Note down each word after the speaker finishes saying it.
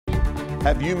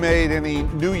Have you made any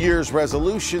New Year's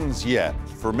resolutions yet?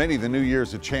 For many, the New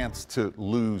Year's a chance to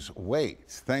lose weight.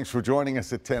 Thanks for joining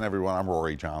us at 10, everyone. I'm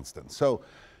Rory Johnston. So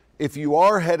if you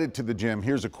are headed to the gym,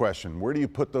 here's a question. Where do you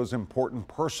put those important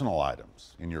personal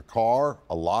items? In your car,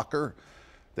 a locker?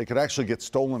 They could actually get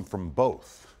stolen from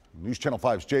both. News Channel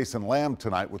 5's Jason Lamb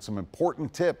tonight with some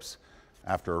important tips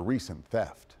after a recent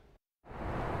theft.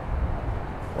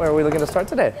 Where are we looking to start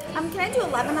today? Can I do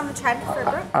 11 on the tread for a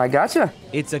group? I gotcha.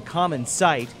 It's a common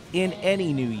sight in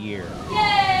any new year.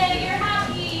 Yay, you're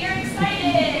happy, you're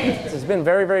excited. It's been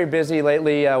very, very busy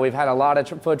lately. We've had a lot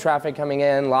of foot traffic coming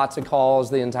in, lots of calls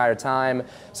the entire time.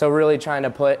 So really trying to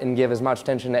put and give as much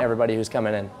attention to everybody who's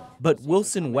coming in. But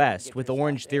Wilson West with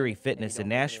Orange Theory Fitness in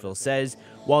Nashville says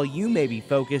while you may be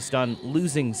focused on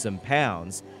losing some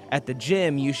pounds, at the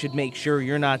gym you should make sure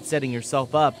you're not setting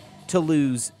yourself up to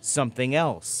lose something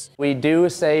else. We do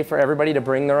say for everybody to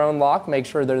bring their own lock, make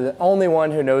sure they're the only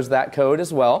one who knows that code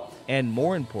as well. And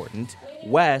more important,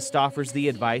 West offers the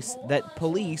advice that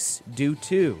police do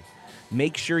too.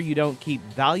 Make sure you don't keep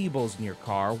valuables in your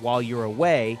car while you're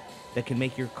away that can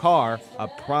make your car a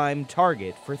prime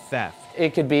target for theft.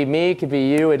 It could be me, it could be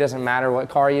you, it doesn't matter what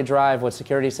car you drive, what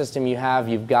security system you have,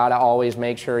 you've got to always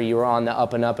make sure you're on the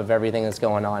up and up of everything that's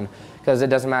going on. Because it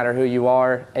doesn't matter who you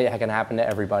are, it can happen to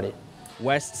everybody.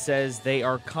 West says they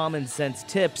are common sense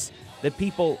tips that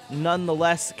people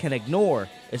nonetheless can ignore,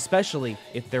 especially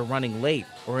if they're running late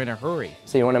or in a hurry.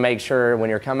 So you want to make sure when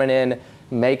you're coming in,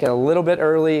 make it a little bit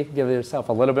early, give yourself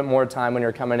a little bit more time when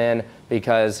you're coming in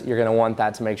because you're going to want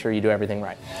that to make sure you do everything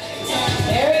right.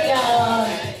 There we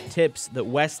go. Tips that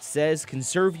West says can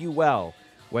serve you well,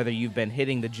 whether you've been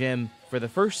hitting the gym for the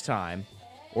first time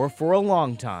or for a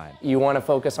long time. You want to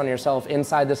focus on yourself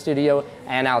inside the studio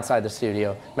and outside the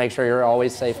studio. Make sure you're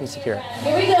always safe and secure.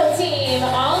 Here we go, team.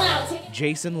 All out.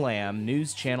 Jason Lamb,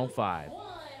 News Channel 5.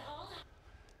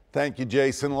 Thank you,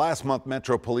 Jason. Last month,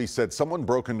 Metro Police said someone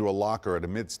broke into a locker at a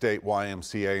mid-state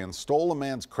YMCA and stole a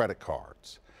man's credit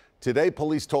cards. Today,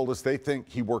 police told us they think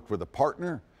he worked with a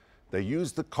partner. They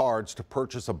used the cards to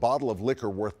purchase a bottle of liquor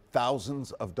worth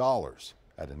thousands of dollars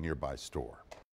at a nearby store.